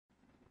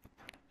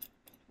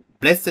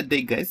Blessed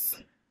day,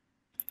 guys,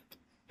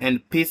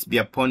 and peace be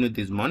upon you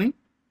this morning.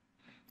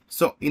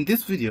 So in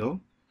this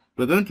video,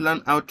 we're going to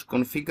learn how to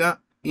configure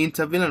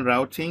inter-VLAN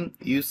routing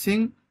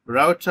using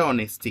router on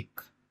a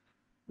stick.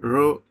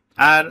 ROAS,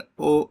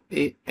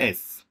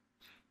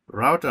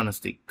 router on a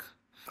stick.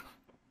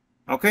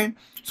 Okay,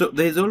 so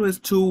there's always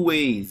two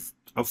ways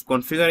of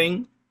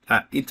configuring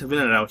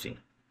inter-VLAN routing.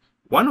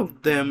 One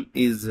of them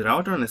is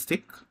router on a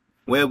stick,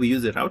 where we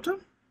use a router,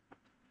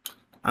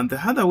 and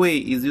the other way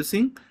is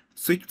using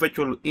switch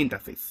virtual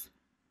interface,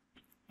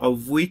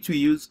 of which we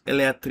use a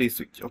layer 3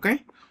 switch.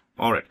 Okay,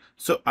 all right,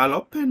 so I'll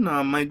open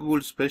my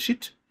Google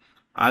spreadsheet.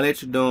 I'll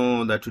let you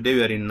know that today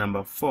we are in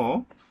number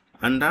 4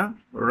 under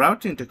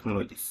routing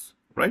technologies,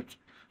 right?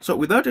 So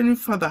without any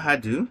further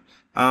ado,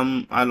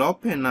 I'll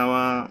open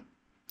our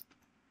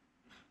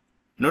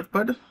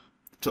notepad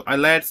to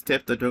highlight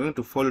steps that we're going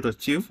to follow to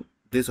achieve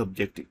this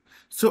objective.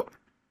 So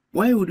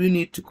why would we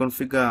need to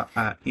configure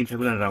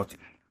inter-VLAN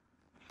routing?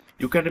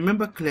 You can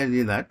remember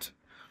clearly that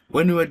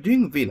when we are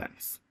doing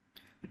VLANs,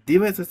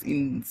 devices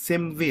in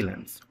same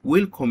VLANs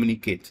will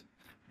communicate,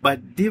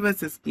 but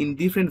devices in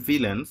different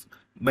VLANs,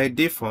 by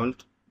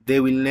default,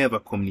 they will never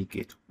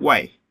communicate.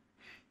 Why?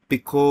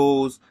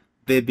 Because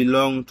they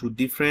belong to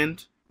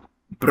different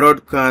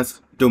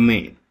broadcast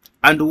domain.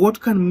 And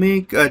what can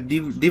make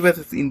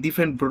devices in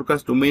different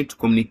broadcast domain to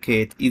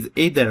communicate is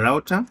either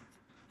router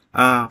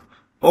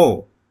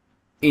or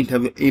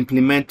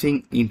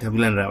implementing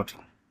inter-VLAN routing.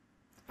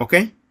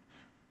 Okay?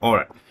 All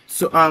right.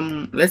 So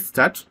let's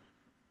start.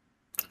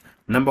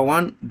 Number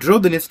 1, draw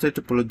the necessary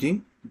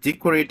topology,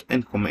 decorate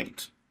and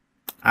comment.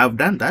 I've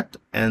done that,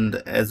 and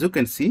as you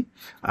can see,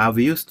 I've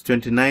used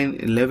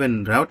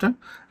 2911 router,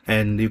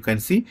 and you can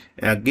see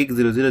gig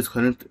 00 is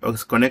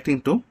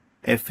connecting to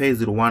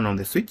FA01 on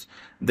the switch.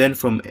 Then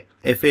from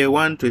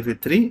FA1 to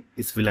FA3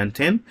 is VLAN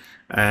 10,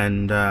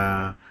 and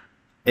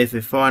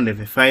FA4 and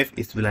FA5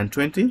 is VLAN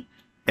 20,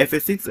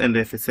 FA6 and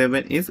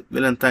FA7 is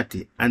VLAN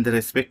 30, and the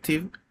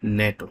respective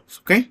networks.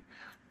 Okay,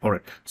 all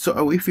right.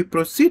 So if we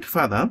proceed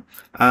further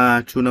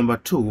to number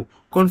 2,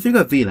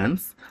 configure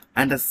VLANs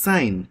and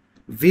assign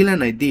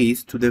VLAN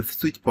IDs to the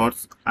switch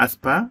ports as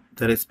per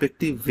the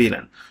respective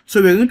VLAN.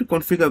 So we're going to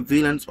configure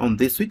VLANs on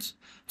this switch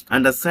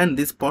and assign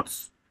these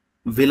ports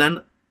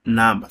VLAN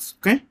numbers.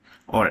 Okay,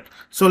 all right.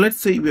 So let's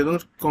say we're going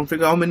to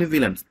configure how many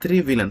VLANs?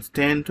 3 VLANs,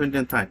 10, 20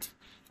 and 30,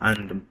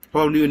 and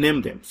probably you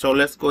name them. So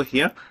let's go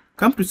here,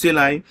 come to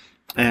CLI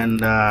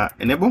and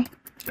enable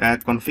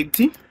config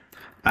T,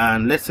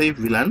 and let's say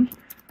VLAN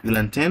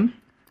 10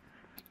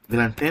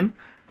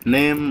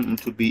 name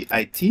to be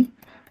IT.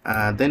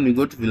 Then we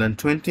go to VLAN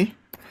 20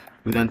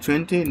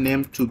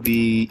 name to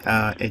be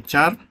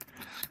HR.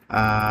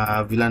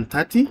 VLAN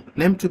 30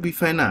 name to be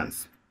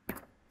finance.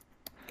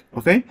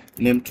 Okay,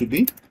 name to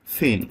be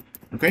fin.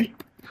 Okay,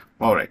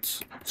 all right.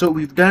 So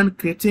we've done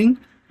creating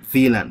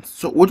VLANs.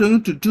 So what we're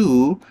going to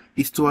do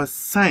is to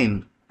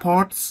assign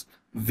ports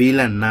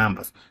VLAN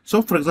numbers.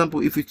 So for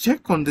example, if you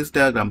check on this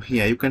diagram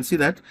here, you can see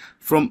that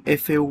from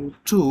FA2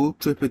 to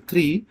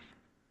FA3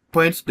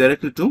 points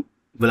directly to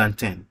VLAN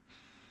 10,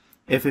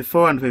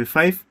 FA4 and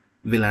FA5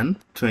 VLAN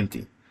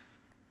 20,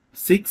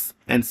 6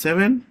 and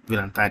 7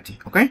 VLAN 30.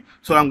 Okay,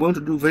 so I'm going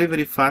to do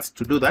very fast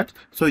to do that.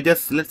 So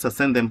just let's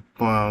assign them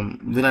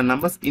VLAN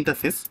numbers.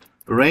 Interface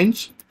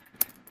range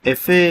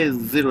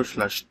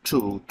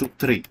FA0/2 to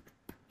 3.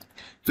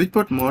 Switch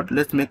port mode,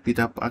 let's make it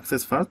up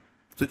access first.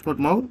 Switch port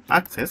mode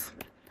access,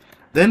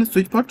 then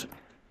switch port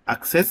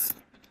access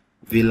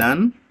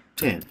VLAN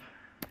 10.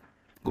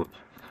 Good.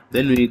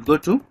 Then we go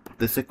to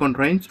the second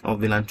range of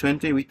VLAN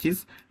 20, which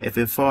is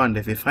FA4 and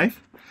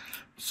FA5.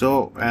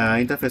 So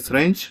interface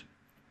range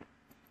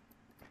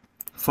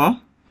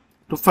 4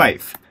 to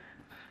 5.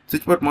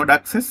 Switch port mode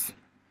access,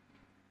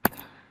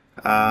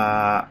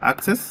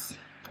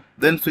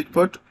 then switch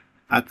port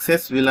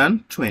access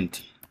VLAN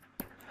 20,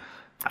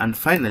 and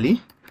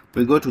finally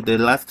we go to the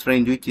last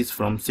range, which is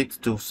from 6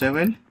 to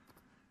 7.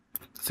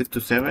 Switch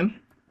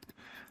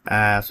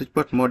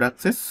port mode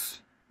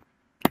access,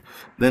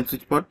 then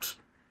switch port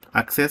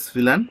access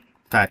VLAN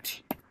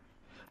 30,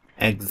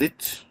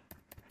 exit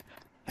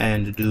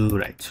and do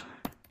right.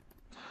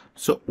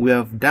 So we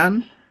have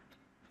done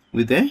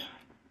with the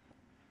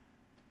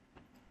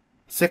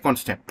second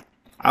step,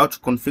 how to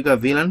configure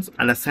VLANs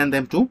and assign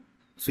them to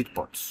switch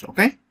ports.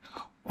 Okay,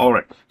 all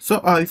right. So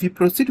if you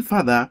proceed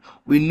further,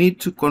 we need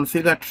to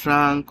configure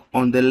trunk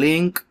on the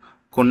link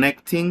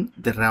connecting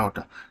the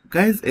router.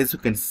 Guys, as you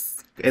can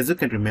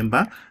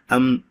remember,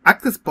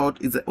 access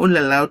port is only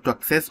allowed to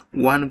access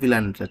one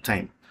VLAN at a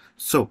time.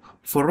 So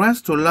for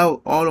us to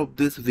allow all of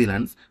these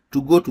VLANs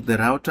to go to the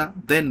router,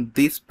 then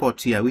this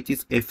port here, which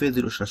is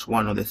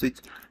FA0/1 on the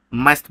switch,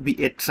 must be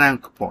a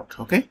trunk port.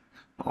 Okay,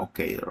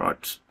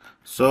 right.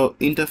 So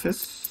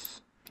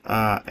interface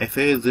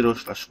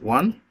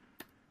FA0/1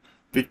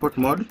 switch port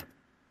mode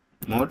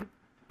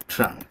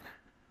trunk,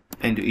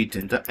 and you hit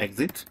enter,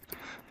 exit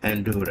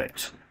and do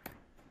right.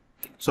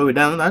 So we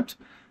done that.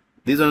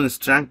 This one is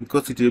trunk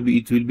because it will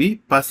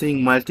be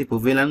passing multiple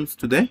VLANs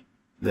to the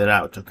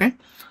route. Okay,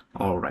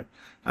 all right.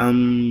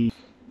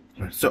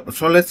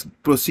 So let's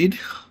proceed.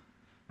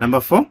 Number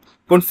 4,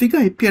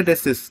 configure IP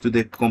addresses to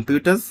the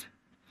computers.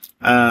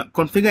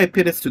 Configure IP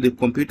address to the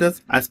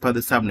computers as per the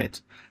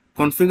subnet.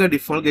 Configure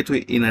default gateway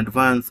in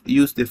advance.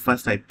 Use the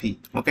first IP.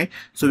 Okay,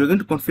 so we're going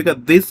to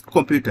configure these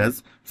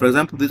computers. For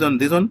example, this one,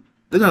 this one,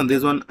 this one,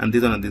 this one, and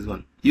this one, and this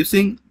one,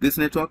 using this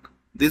network,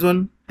 this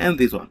one, and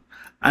this one.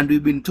 And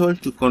we've been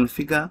told to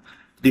configure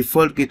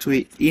default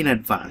gateway in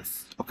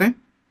advance. Okay,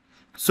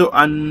 so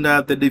and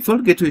the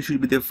default gateway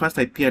should be the first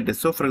IP address.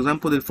 So for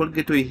example, the default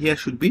gateway here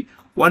should be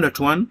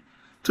 1.1,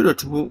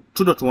 2.2,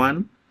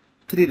 2.1,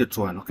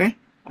 3.1. Okay,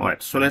 all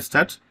right, so let's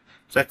start.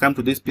 So I come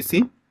to this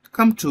PC,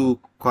 come to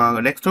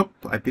desktop,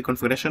 IP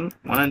configuration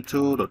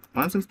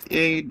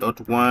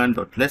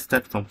 192.168.1. Let's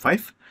start from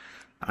 5,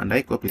 and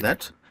I copy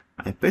that,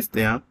 I paste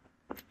there,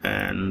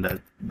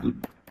 and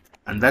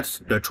that's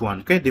 .1.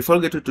 Okay,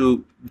 default gateway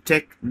to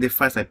take the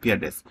first IP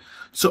address.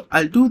 So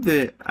I'll do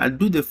the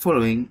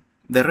following,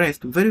 the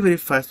rest very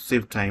fast to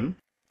save time.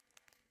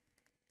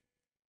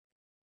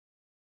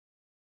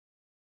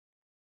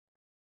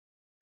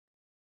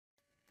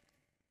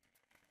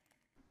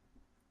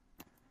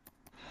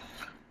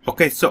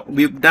 Okay, so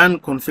we've done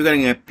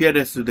configuring IP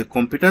address to the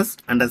computers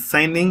and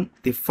assigning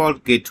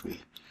default gateway.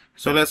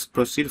 So let's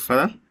proceed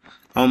further.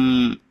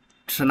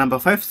 So number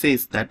 5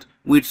 says that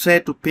we try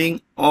to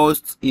ping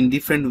hosts in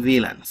different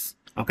VLANs.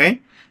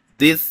 Okay,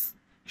 this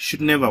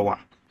should never work.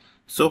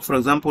 So for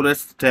example,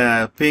 let's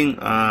ping,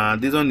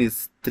 this one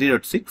is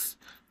 3.6.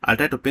 I'll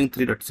try to ping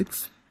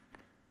 3.6.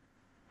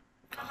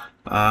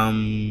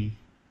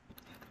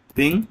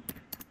 Ping,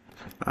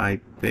 I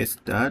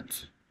paste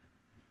that.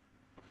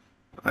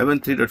 I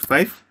went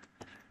 3.5.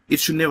 It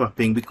should never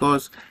ping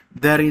because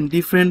they're in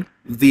different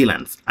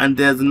VLANs and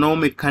there's no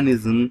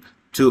mechanism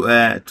to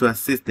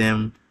assist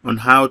them on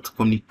how to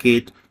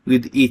communicate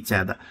with each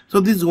other. So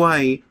this is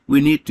why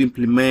we need to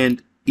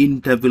implement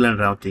inter-VLAN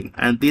routing,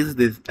 and this is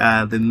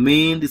the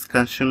main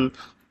discussion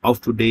of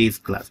today's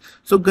class.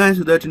 So guys,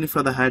 without any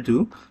further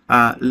ado,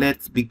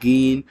 let's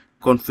begin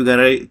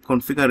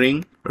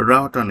configuring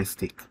route on a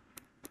stick,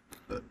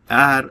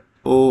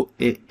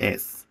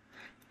 ROAS,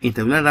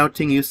 inter-VLAN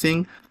routing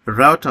using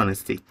router on a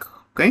stick.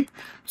 Okay,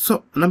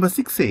 so number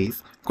 6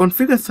 says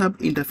configure sub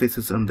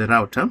interfaces on the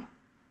router.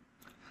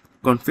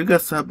 Configure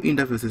sub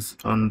interfaces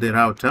on the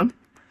router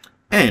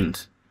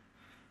and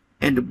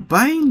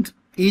bind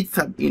each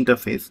sub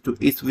interface to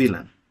each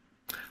VLAN.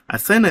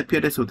 Assign IP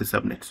address of the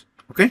subnet.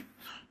 Okay,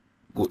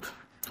 good.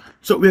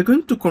 So we are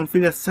going to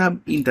configure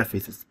sub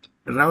interfaces,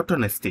 router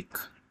on a stick,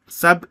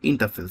 sub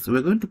interface.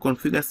 We're going to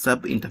configure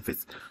sub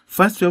interface.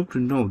 First, we have to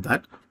know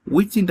that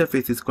which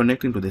interface is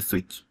connecting to the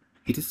switch.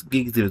 It is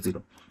gig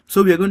 00.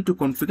 So we are going to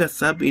configure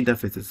sub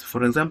interfaces.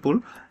 For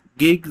example,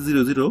 gig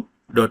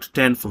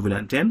 00.10 for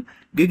VLAN 10,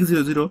 gig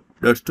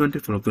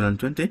 00.20 for VLAN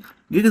 20,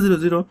 gig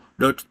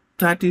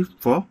 00.30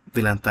 for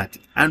VLAN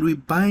 30. And we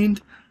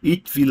bind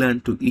each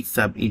VLAN to each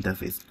sub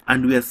interface,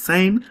 and we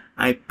assign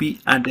IP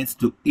address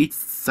to each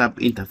sub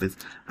interface.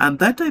 And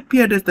that IP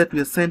address that we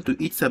assign to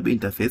each sub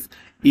interface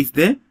is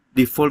the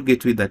default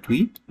gateway that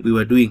we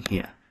were doing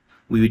here,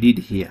 we did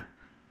here,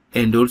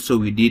 and also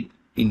we did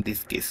in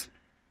this case.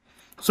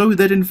 So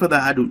without any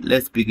further ado,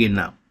 let's begin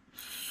now.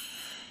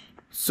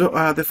 So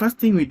the first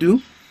thing we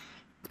do,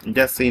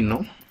 just say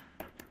no,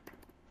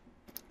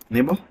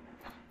 enable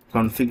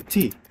config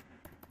T.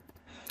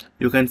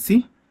 You can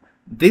see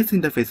this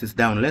interface is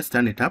down. Let's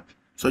turn it up.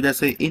 So just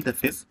say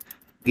interface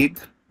gig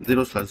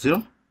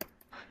 0/0,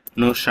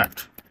 no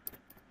shut.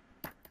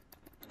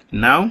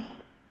 Now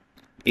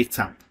it's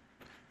up,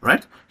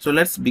 right? So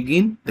let's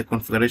begin the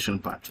configuration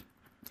part.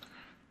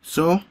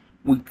 So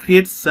we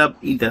create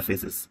sub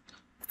interfaces.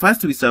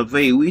 First, we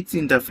survey which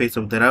interface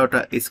of the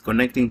router is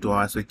connecting to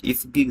our switch.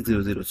 It's gig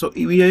 00. So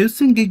we are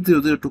using gig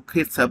 00 to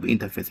create sub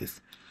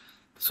interfaces.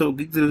 So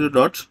gig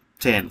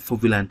 00.10 for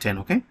VLAN 10,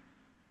 okay?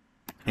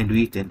 And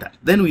we hit enter.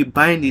 Then we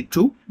bind it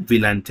to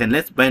VLAN 10.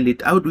 Let's bind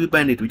it. How do we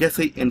bind it? We just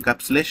say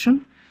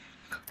encapsulation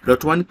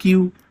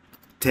 .1q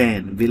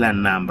 10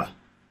 VLAN number.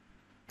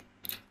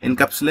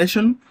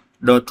 Encapsulation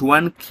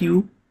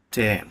 .1q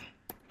 10.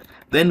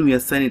 Then we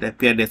assign it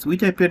IP address.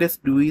 Which IP address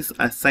do we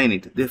assign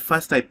it? The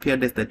first IP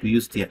address that we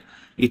used here.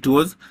 It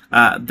was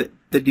the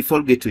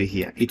default gateway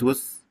here. It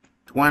was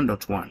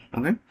 1.1.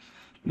 Okay.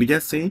 We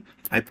just say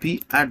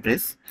IP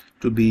address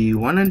to be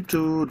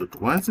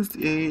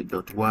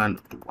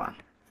 192.168.1.1,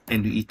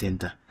 and we hit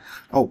enter.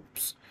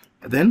 Oops.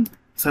 Then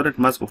subnet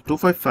mask of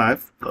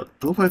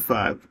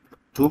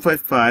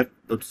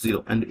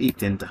 255.255.255.0, and we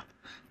hit enter.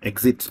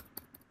 Exit.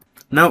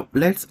 Now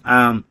let's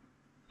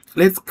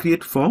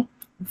create for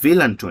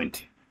VLAN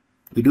 20.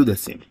 We do the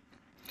same.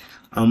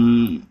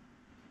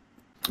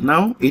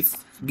 Now it's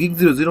gig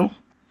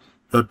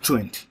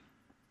 00.20,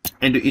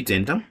 and we hit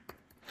enter.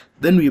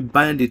 Then we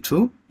bind it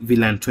to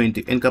VLAN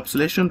 20,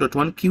 encapsulation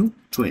 .1q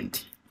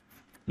 20.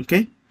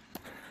 Okay.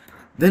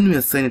 Then we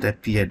assign it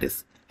IP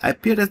address.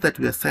 IP address that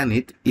we assign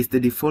it is the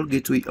default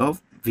gateway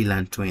of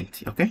VLAN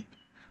 20. Okay.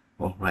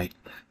 All right.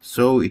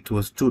 So it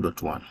was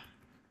 2.1,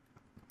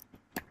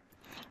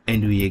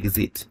 and we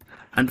exit.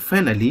 And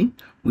finally,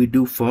 we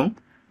do for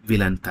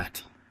VLAN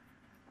 30.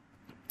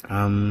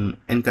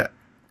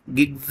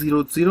 Gig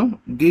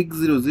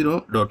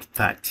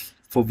 00.30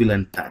 for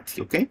VLAN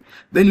 30. Okay,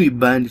 then we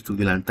bind to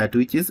VLAN 30,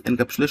 which is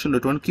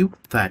encapsulation.1q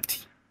 30.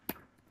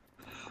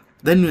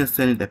 Then we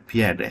assign the IP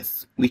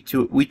address, which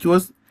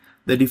was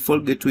the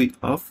default gateway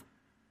of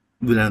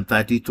VLAN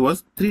 30. It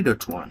was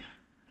 3.1,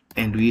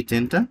 and we hit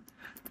enter.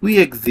 We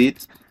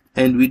exit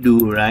and we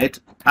do right,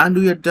 and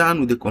we are done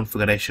with the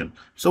configuration.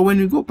 So when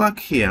we go back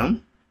here,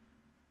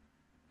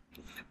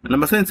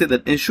 number 7 says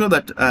that ensure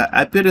that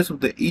IP address of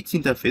the each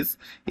interface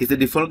is the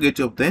default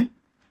gateway of the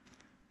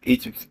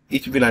each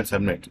VLAN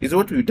subnet. Is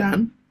what we've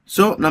done.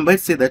 So number 8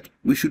 says that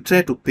we should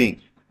try to ping.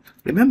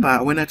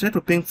 Remember, when I tried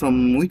to ping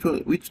from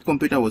which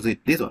computer was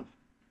it? This one.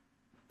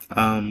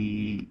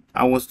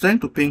 I was trying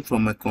to ping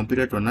from a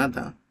computer to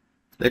another.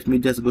 Let me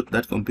just go to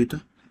that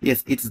computer.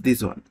 Yes, it's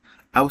this one.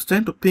 I was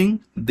trying to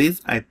ping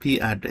this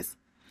IP address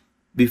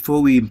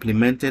before we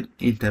implemented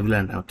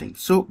inter-VLAN routing,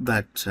 so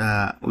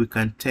that we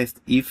can test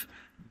if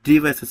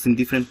devices in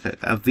different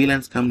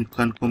VLANs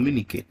can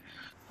communicate.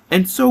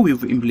 And so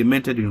we've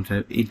implemented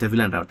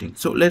inter-VLAN routing.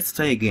 So let's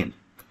try again.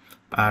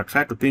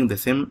 Try to ping the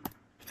same,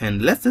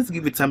 and let's just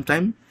give it some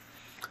time.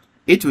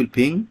 It will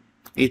ping.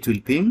 It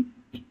will ping.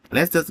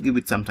 Let's just give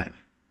it some time.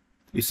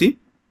 You see,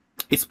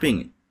 it's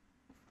pinging.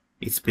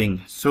 It's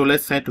pinging. So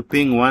let's try to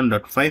ping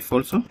 1.5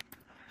 also.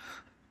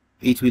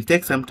 It will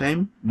take some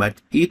time,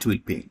 but it will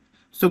ping.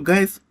 So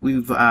guys,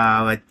 we've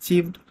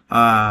achieved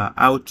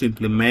how to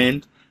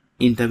implement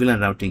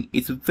inter-VLAN routing.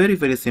 It's very,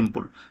 very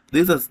simple.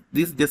 This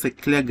is just a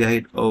clear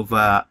guide of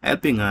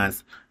helping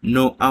us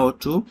know how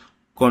to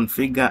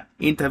configure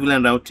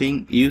inter-VLAN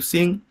routing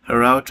using a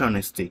router on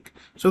a stick.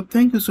 So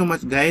thank you so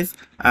much, guys.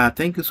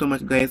 Thank you so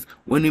much, guys.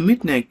 When we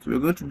meet next, we're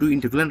going to do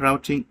inter-VLAN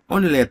routing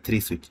on a layer 3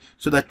 switch,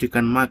 so that you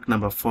can mark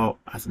number 4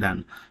 as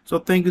done. So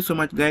thank you so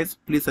much, guys.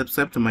 Please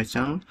subscribe to my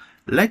channel,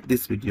 like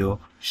this video,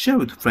 share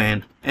with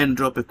friends, and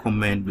drop a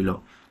comment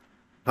below.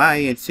 Bye,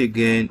 and see you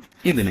again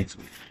in the next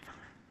video.